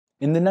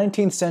In the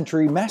 19th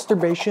century,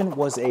 masturbation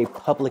was a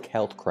public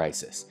health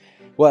crisis.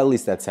 Well, at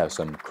least that's how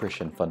some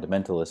Christian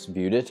fundamentalists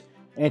viewed it.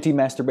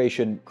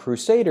 Anti-masturbation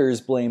crusaders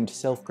blamed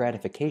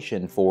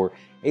self-gratification for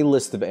a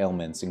list of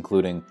ailments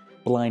including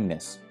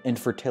blindness,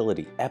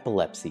 infertility,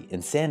 epilepsy,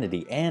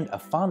 insanity, and a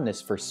fondness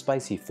for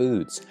spicy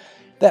foods.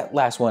 That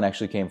last one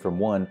actually came from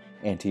one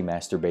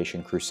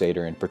anti-masturbation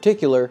crusader in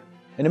particular,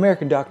 an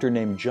American doctor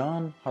named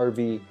John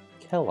Harvey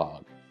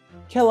Kellogg.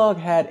 Kellogg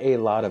had a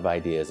lot of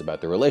ideas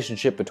about the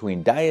relationship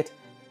between diet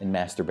and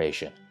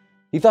masturbation.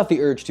 He thought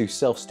the urge to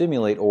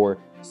self-stimulate, or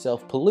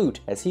self-pollute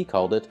as he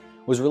called it,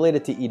 was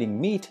related to eating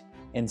meat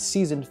and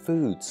seasoned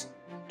foods.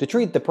 To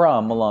treat the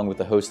problem, along with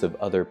a host of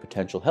other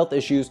potential health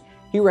issues,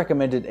 he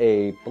recommended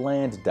a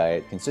bland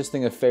diet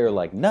consisting of fare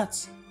like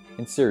nuts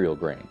and cereal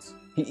grains.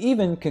 He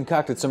even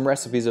concocted some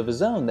recipes of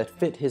his own that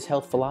fit his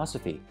health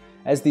philosophy.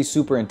 As the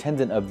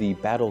superintendent of the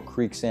Battle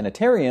Creek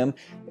Sanitarium,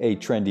 a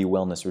trendy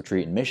wellness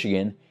retreat in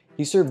Michigan,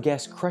 he served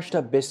guests crushed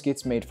up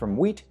biscuits made from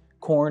wheat,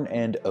 corn,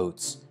 and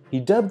oats. He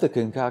dubbed the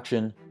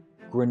concoction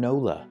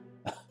granola.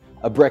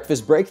 A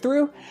breakfast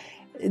breakthrough?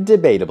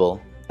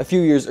 Debatable. A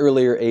few years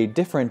earlier, a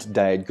different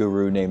diet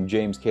guru named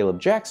James Caleb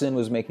Jackson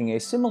was making a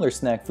similar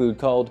snack food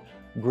called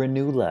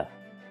granola.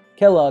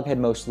 Kellogg had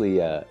mostly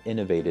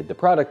innovated the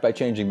product by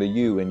changing the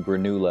U in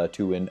granola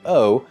to an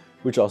O,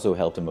 which also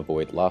helped him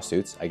avoid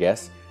lawsuits, I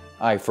guess.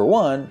 I, for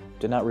one,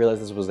 did not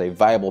realize this was a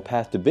viable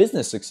path to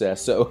business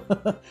success, so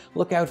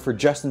look out for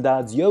Justin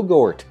Dodd's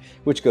yogurt,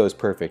 which goes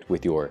perfect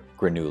with your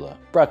granola.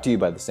 Brought to you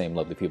by the same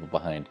lovely people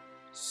behind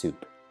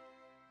soup.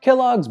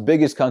 Kellogg's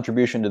biggest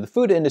contribution to the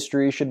food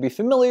industry should be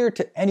familiar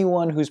to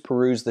anyone who's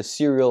perused the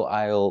cereal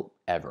aisle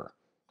ever.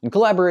 In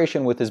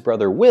collaboration with his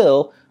brother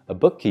Will, a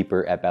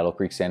bookkeeper at Battle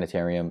Creek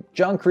Sanitarium,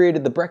 John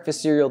created the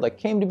breakfast cereal that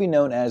came to be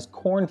known as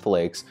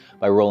cornflakes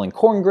by rolling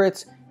corn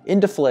grits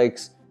into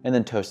flakes and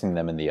then toasting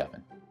them in the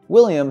oven.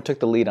 William took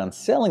the lead on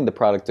selling the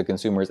product to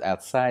consumers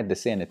outside the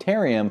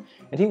sanitarium,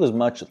 and he was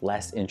much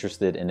less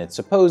interested in its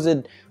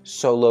supposed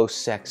solo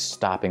sex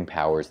stopping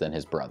powers than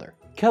his brother.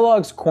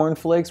 Kellogg's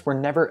cornflakes were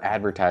never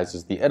advertised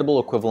as the edible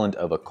equivalent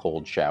of a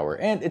cold shower,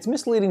 and it's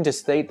misleading to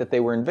state that they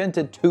were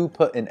invented to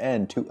put an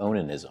end to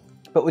onanism.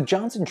 But with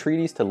John's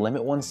entreaties to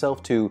limit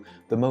oneself to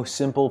the most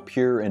simple,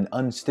 pure, and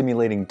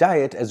unstimulating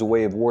diet as a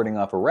way of warding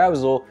off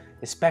arousal,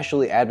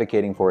 especially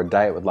advocating for a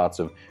diet with lots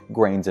of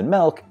grains and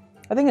milk,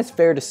 I think it's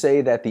fair to say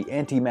that the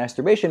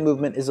anti-masturbation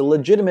movement is a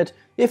legitimate,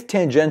 if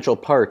tangential,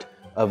 part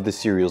of the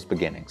cereal's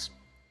beginnings.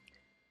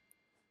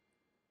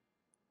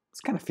 This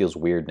kind of feels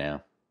weird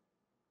now.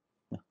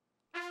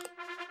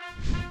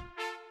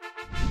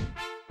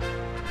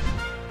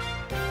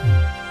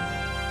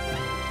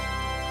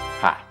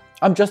 Hi,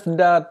 I'm Justin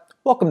Dodd.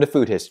 Welcome to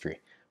Food History.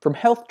 From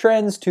health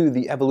trends to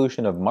the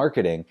evolution of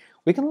marketing,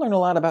 we can learn a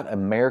lot about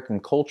American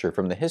culture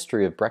from the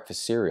history of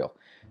breakfast cereal.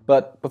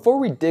 But before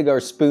we dig our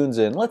spoons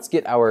in, let's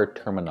get our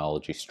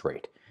terminology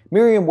straight.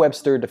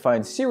 Merriam-Webster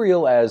defines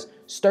cereal as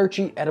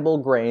starchy edible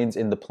grains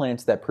in the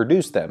plants that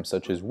produce them,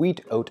 such as wheat,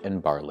 oat,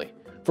 and barley.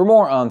 For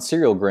more on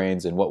cereal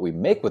grains and what we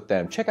make with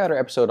them, check out our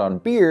episode on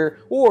beer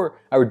or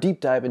our deep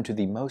dive into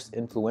the most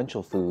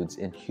influential foods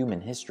in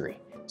human history.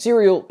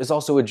 Cereal is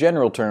also a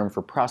general term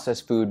for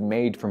processed food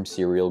made from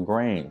cereal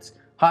grains.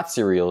 Hot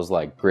cereals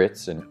like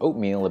grits and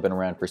oatmeal have been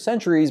around for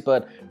centuries,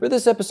 but for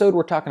this episode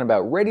we're talking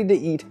about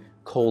ready-to-eat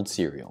cold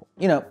cereal.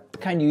 You know, the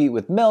kind you eat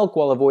with milk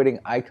while avoiding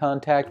eye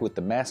contact with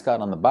the mascot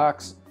on the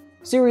box.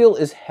 Cereal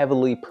is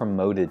heavily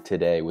promoted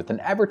today with an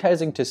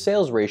advertising to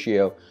sales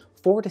ratio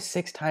 4 to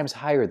 6 times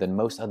higher than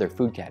most other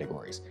food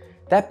categories.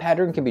 That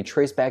pattern can be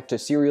traced back to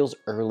cereal's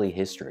early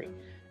history.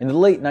 In the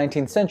late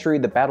 19th century,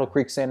 the Battle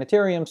Creek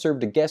Sanitarium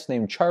served a guest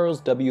named Charles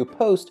W.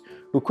 Post,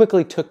 who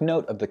quickly took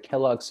note of the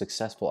Kellogg's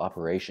successful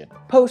operation.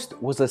 Post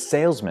was a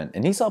salesman,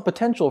 and he saw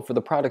potential for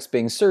the products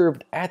being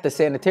served at the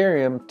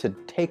sanitarium to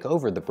take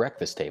over the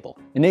breakfast table.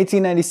 In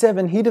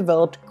 1897, he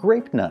developed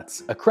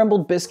Grape-Nuts, a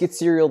crumbled biscuit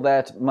cereal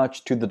that,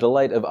 much to the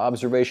delight of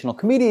observational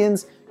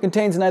comedians,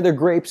 contains neither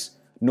grapes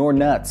nor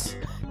nuts.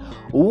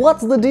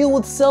 What's the deal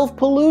with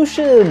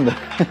self-pollution?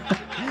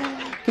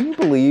 Can you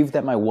believe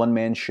that my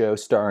one-man show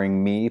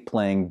starring me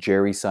playing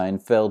Jerry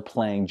Seinfeld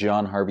playing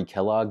John Harvey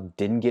Kellogg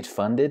didn't get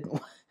funded?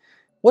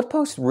 What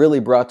Post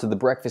really brought to the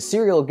breakfast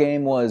cereal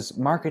game was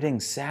marketing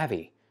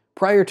savvy.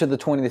 Prior to the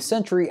 20th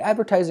century,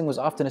 advertising was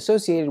often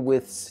associated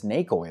with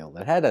snake oil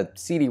that had a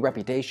seedy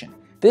reputation.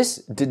 This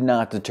did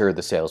not deter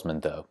the salesman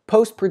though.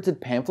 Post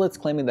printed pamphlets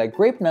claiming that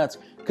grape nuts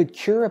could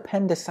cure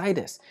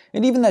appendicitis,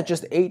 and even that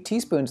just 8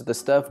 teaspoons of the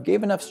stuff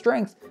gave enough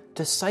strength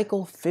to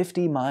cycle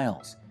 50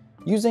 miles.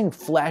 Using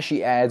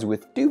flashy ads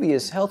with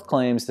dubious health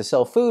claims to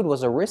sell food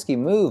was a risky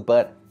move,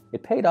 but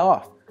it paid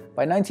off.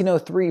 By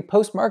 1903,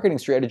 Post's marketing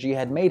strategy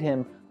had made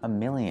him a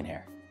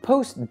millionaire.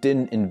 Post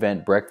didn't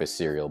invent breakfast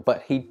cereal,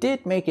 but he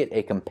did make it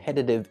a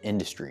competitive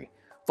industry.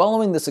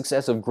 Following the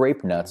success of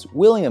Grape-Nuts,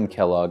 William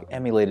Kellogg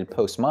emulated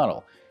Post's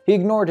model. He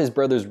ignored his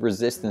brother's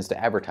resistance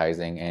to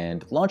advertising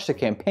and launched a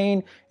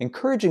campaign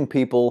encouraging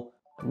people,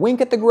 wink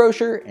at the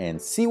grocer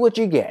and see what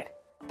you get.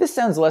 This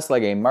sounds less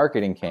like a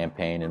marketing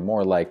campaign and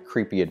more like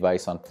creepy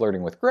advice on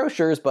flirting with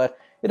grocers, but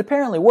it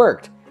apparently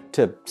worked.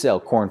 To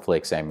sell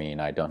cornflakes, I mean.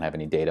 I don't have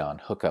any data on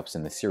hookups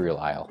in the cereal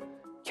aisle.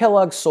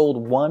 Kellogg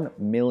sold 1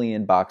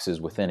 million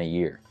boxes within a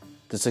year.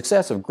 The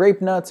success of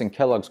Grape-Nuts and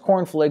Kellogg's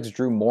cornflakes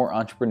drew more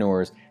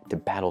entrepreneurs to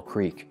Battle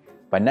Creek.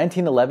 By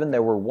 1911,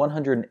 there were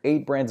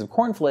 108 brands of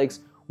cornflakes,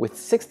 with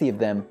 60 of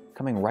them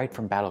coming right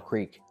from Battle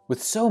Creek.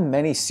 With so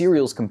many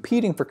cereals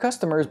competing for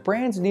customers,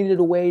 brands needed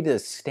a way to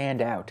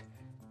stand out.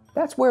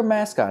 That's where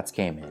Mascots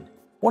came in.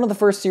 One of the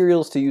first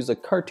cereals to use a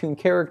cartoon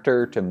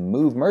character to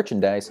move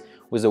merchandise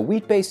was a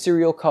wheat-based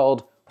cereal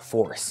called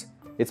Force.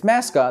 Its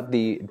mascot,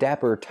 the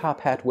dapper top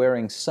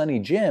hat-wearing Sonny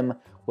Jim,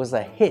 was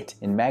a hit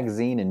in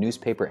magazine and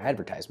newspaper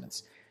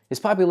advertisements.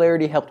 His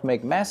popularity helped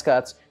make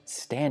Mascots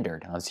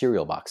standard on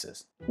cereal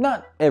boxes.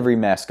 Not every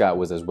mascot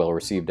was as well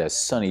received as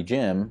Sonny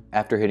Jim.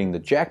 After hitting the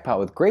jackpot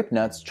with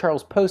Grape-Nuts,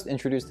 Charles Post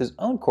introduced his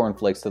own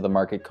cornflakes to the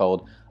market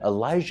called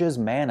Elijah's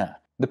Manna.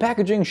 The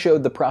packaging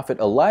showed the prophet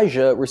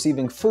Elijah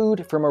receiving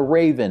food from a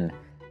raven,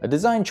 a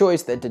design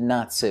choice that did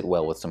not sit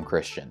well with some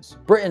Christians.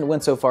 Britain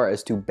went so far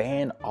as to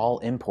ban all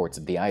imports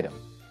of the item.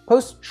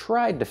 Post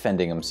tried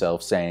defending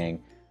himself,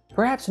 saying,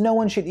 "Perhaps no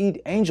one should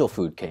eat angel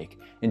food cake,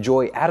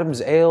 enjoy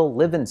Adam's ale,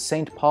 live in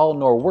St. Paul,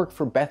 nor work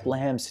for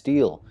Bethlehem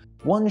steel.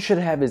 One should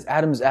have his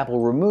Adam's apple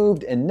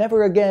removed and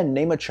never again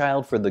name a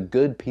child for the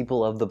good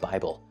people of the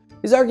Bible."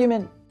 His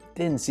argument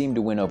didn't seem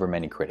to win over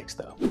many critics,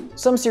 though.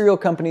 Some cereal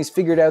companies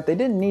figured out they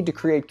didn't need to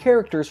create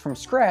characters from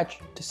scratch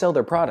to sell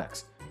their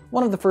products.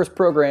 One of the first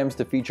programs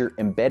to feature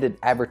embedded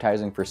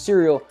advertising for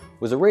cereal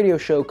was a radio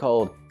show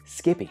called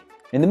Skippy.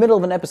 In the middle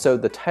of an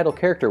episode, the title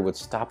character would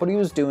stop what he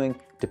was doing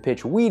to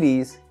pitch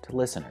Wheaties to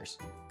listeners.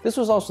 This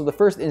was also the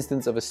first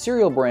instance of a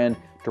cereal brand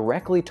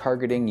directly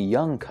targeting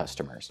young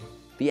customers.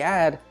 The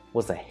ad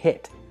was a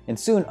hit, and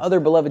soon other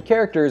beloved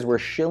characters were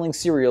shilling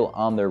cereal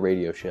on their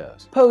radio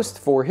shows. Post,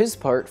 for his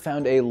part,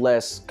 found a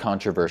less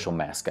controversial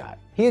mascot.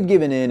 He had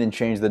given in and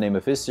changed the name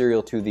of his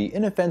cereal to the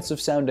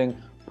inoffensive-sounding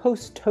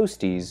Post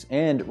Toasties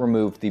and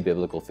removed the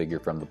biblical figure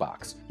from the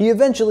box. He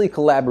eventually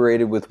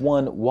collaborated with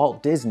one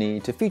Walt Disney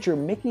to feature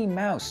Mickey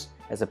Mouse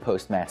as a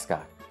Post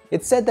mascot.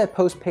 It's said that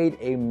Post paid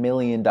 $1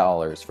 million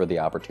for the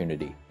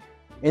opportunity.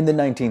 In the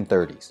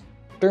 1930s,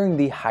 during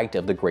the height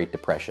of the Great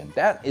Depression,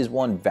 that is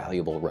one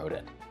valuable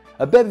rodent.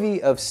 A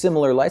bevy of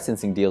similar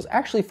licensing deals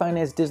actually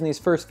financed Disney's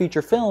first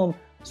feature film,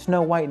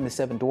 Snow White and the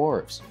Seven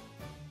Dwarfs.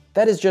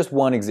 That is just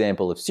one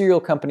example of cereal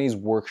companies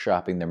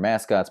workshopping their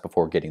mascots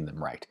before getting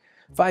them right.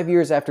 5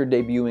 years after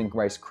debuting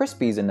Rice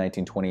Krispies in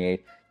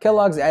 1928,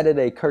 Kellogg's added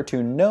a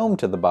cartoon gnome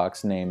to the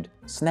box named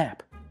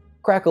Snap.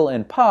 Crackle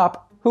and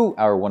Pop, who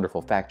our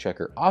wonderful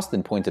fact-checker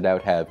Austin pointed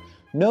out have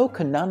no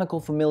canonical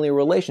familial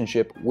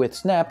relationship with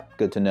Snap,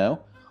 good to know,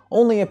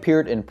 only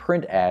appeared in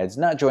print ads,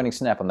 not joining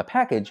Snap on the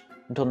package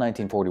until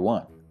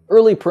 1941.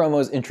 Early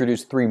promos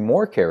introduced 3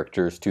 more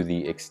characters to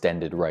the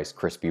extended Rice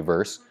Krispie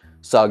verse: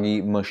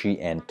 Soggy, Mushy,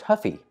 and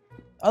Tuffy.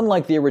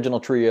 Unlike the original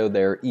trio,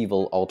 their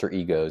evil alter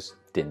egos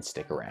didn't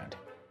stick around.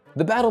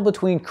 The battle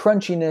between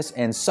crunchiness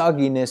and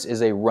sogginess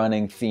is a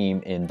running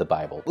theme in the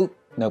Bible.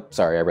 Nope,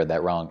 sorry, I read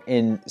that wrong.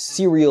 In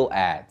cereal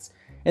ads.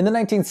 In the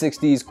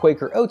 1960s,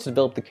 Quaker Oats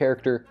developed the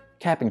character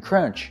Cap'n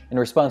Crunch in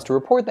response to a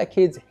report that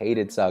kids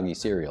hated soggy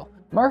cereal.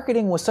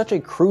 Marketing was such a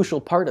crucial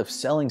part of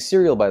selling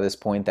cereal by this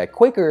point that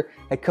Quaker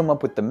had come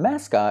up with the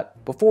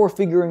mascot before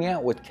figuring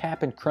out what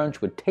Cap'n Crunch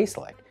would taste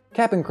like.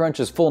 Cap'n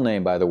Crunch's full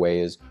name, by the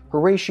way, is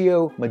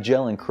Horatio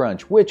Magellan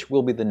Crunch, which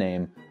will be the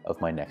name of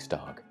my next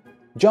dog.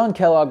 John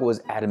Kellogg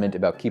was adamant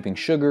about keeping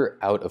sugar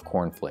out of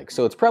cornflakes,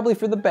 so it's probably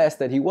for the best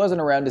that he wasn't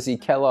around to see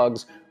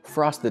Kellogg's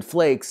Frosted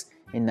Flakes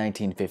in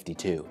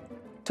 1952.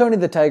 Tony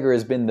the Tiger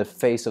has been the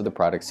face of the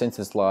product since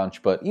its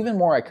launch, but even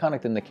more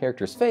iconic than the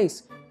character's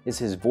face is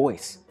his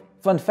voice.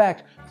 Fun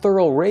fact,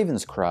 Thurl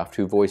Ravenscroft,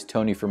 who voiced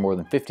Tony for more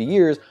than 50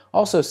 years,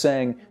 also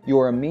sang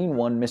 "You're a Mean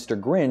One, Mr.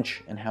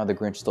 Grinch" and How the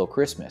Grinch Stole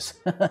Christmas.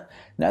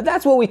 Now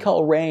that's what we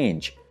call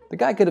range. The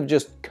guy could have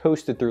just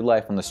coasted through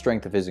life on the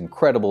strength of his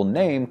incredible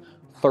name,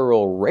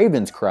 Thurl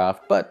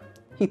Ravenscroft, but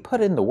he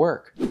put in the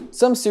work.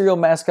 Some cereal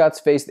mascots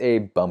faced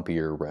a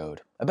bumpier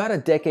road. About a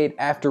decade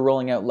after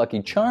rolling out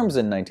Lucky Charms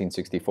in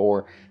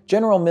 1964,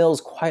 General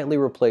Mills quietly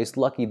replaced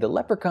Lucky the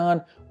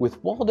Leprechaun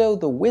with Waldo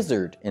the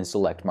Wizard in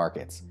select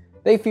markets.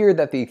 They feared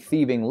that the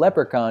thieving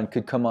leprechaun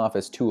could come off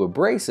as too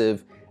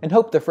abrasive and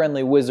hoped the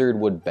friendly wizard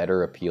would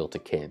better appeal to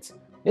kids.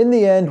 In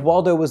the end,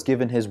 Waldo was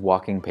given his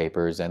walking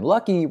papers and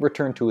Lucky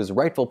returned to his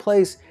rightful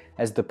place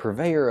as the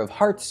purveyor of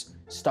hearts,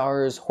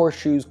 stars,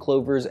 horseshoes,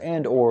 clovers,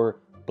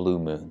 and/or blue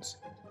moons.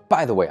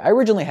 By the way, I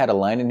originally had a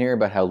line in here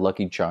about how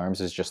Lucky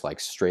Charms is just like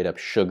straight up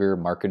sugar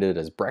marketed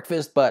as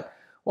breakfast, but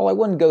while I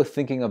wouldn't go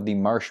thinking of the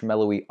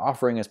marshmallowy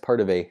offering as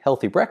part of a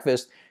healthy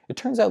breakfast, it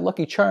turns out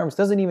Lucky Charms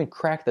doesn't even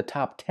crack the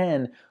top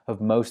 10 of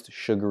most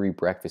sugary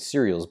breakfast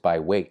cereals by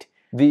weight.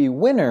 The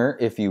winner,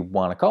 if you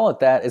want to call it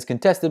that, is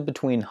contested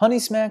between Honey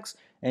Smacks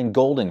and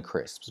Golden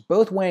Crisps,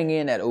 both weighing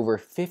in at over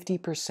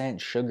 50%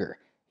 sugar.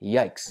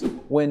 Yikes.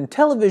 When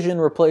television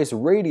replaced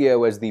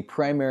radio as the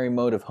primary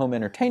mode of home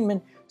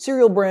entertainment,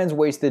 cereal brands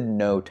wasted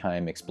no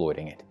time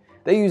exploiting it.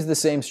 They used the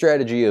same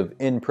strategy of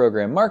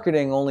in-program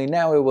marketing, only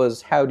now it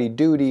was Howdy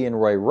Doody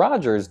and Roy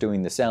Rogers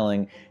doing the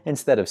selling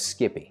instead of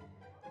Skippy.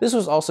 This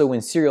was also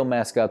when cereal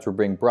mascots were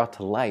being brought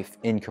to life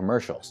in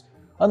commercials.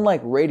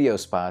 Unlike radio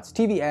spots,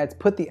 TV ads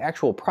put the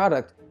actual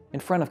product in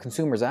front of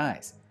consumers'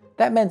 eyes.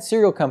 That meant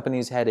cereal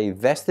companies had a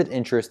vested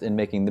interest in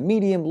making the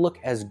medium look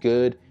as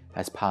good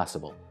as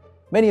possible.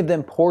 Many of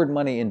them poured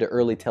money into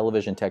early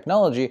television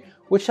technology,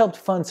 which helped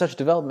fund such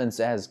developments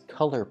as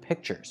color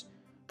pictures.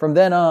 From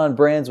then on,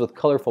 brands with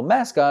colorful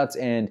mascots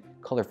and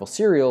colorful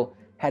cereal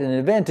had an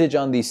advantage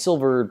on the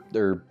silver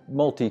or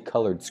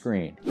multicolored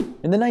screen.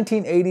 In the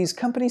 1980s,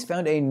 companies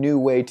found a new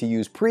way to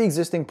use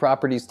pre-existing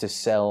properties to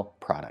sell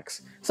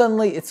products.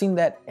 Suddenly, it seemed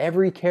that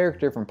every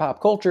character from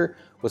pop culture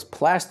was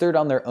plastered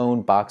on their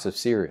own box of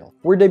cereal.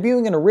 Where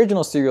debuting an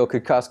original cereal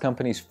could cost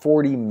companies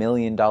 $40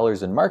 million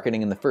in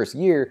marketing in the first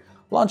year,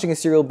 launching a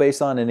cereal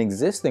based on an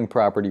existing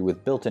property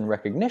with built-in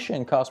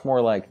recognition cost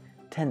more like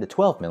 $10 to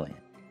 $12 million.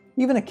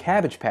 Even a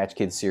Cabbage Patch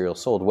Kids cereal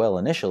sold well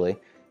initially.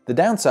 The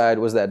downside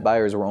was that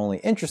buyers were only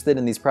interested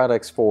in these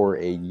products for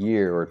a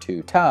year or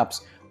two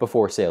tops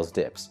before sales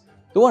dips.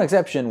 The one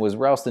exception was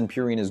Ralston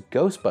Purina's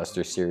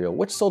Ghostbusters cereal,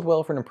 which sold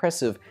well for an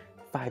impressive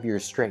 5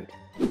 years straight.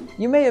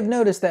 You may have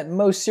noticed that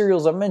most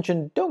cereals I've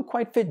mentioned don't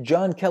quite fit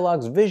John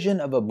Kellogg's vision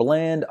of a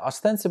bland,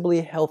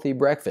 ostensibly healthy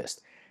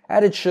breakfast.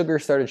 Added sugar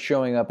started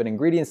showing up in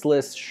ingredients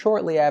lists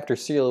shortly after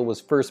cereal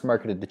was first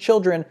marketed to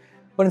children,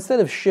 but instead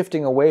of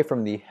shifting away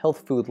from the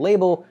health food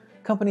label,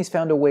 companies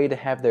found a way to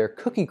have their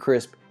cookie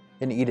crisp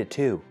and eat it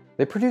too.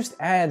 They produced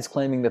ads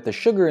claiming that the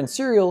sugar in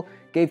cereal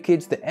gave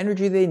kids the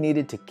energy they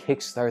needed to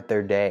kickstart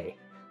their day.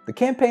 The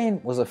campaign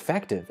was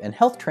effective, and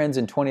health trends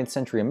in 20th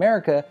century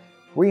America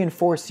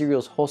reinforced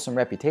cereal's wholesome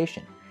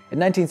reputation. In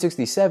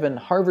 1967,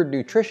 Harvard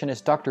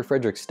nutritionist Dr.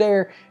 Frederick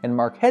Stare and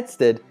Mark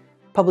Hedsted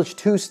published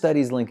 2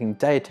 studies linking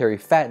dietary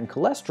fat and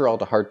cholesterol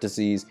to heart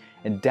disease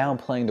and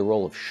downplaying the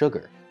role of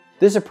sugar.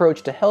 This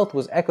approach to health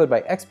was echoed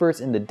by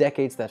experts in the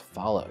decades that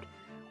followed.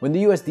 When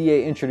the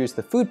USDA introduced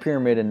the food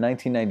pyramid in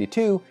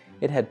 1992,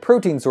 it had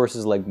protein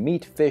sources like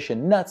meat, fish,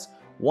 and nuts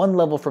one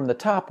level from the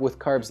top, with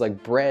carbs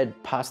like bread,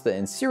 pasta,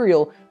 and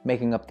cereal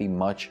making up the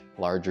much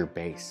larger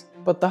base.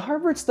 But the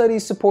Harvard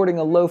studies supporting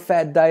a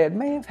low-fat diet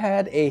may have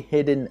had a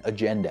hidden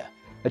agenda.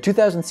 A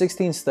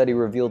 2016 study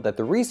revealed that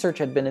the research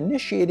had been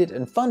initiated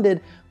and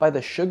funded by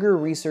the Sugar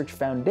Research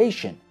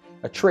Foundation,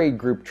 a trade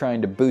group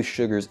trying to boost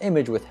sugar's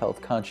image with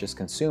health-conscious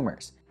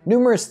consumers.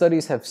 Numerous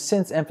studies have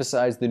since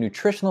emphasized the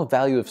nutritional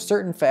value of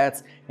certain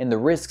fats and the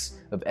risks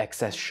of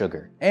excess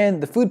sugar.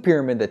 And the food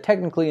pyramid that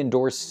technically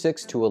endorsed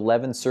 6 to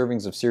 11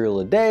 servings of cereal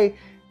a day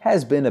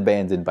has been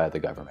abandoned by the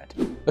government.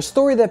 A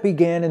story that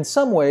began in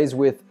some ways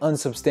with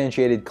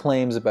unsubstantiated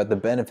claims about the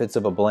benefits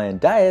of a bland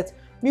diet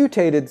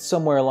mutated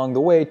somewhere along the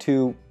way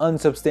to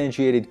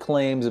unsubstantiated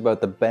claims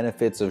about the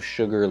benefits of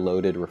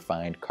sugar-loaded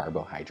refined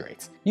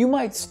carbohydrates. You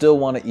might still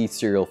want to eat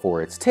cereal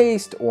for its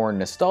taste, or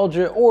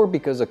nostalgia, or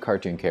because a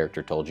cartoon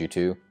character told you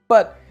to,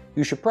 but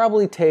you should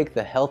probably take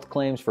the health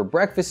claims for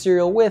breakfast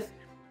cereal with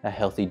a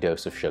healthy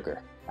dose of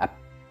sugar.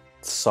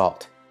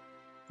 Salt.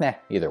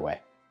 Either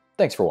way.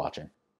 Thanks for watching.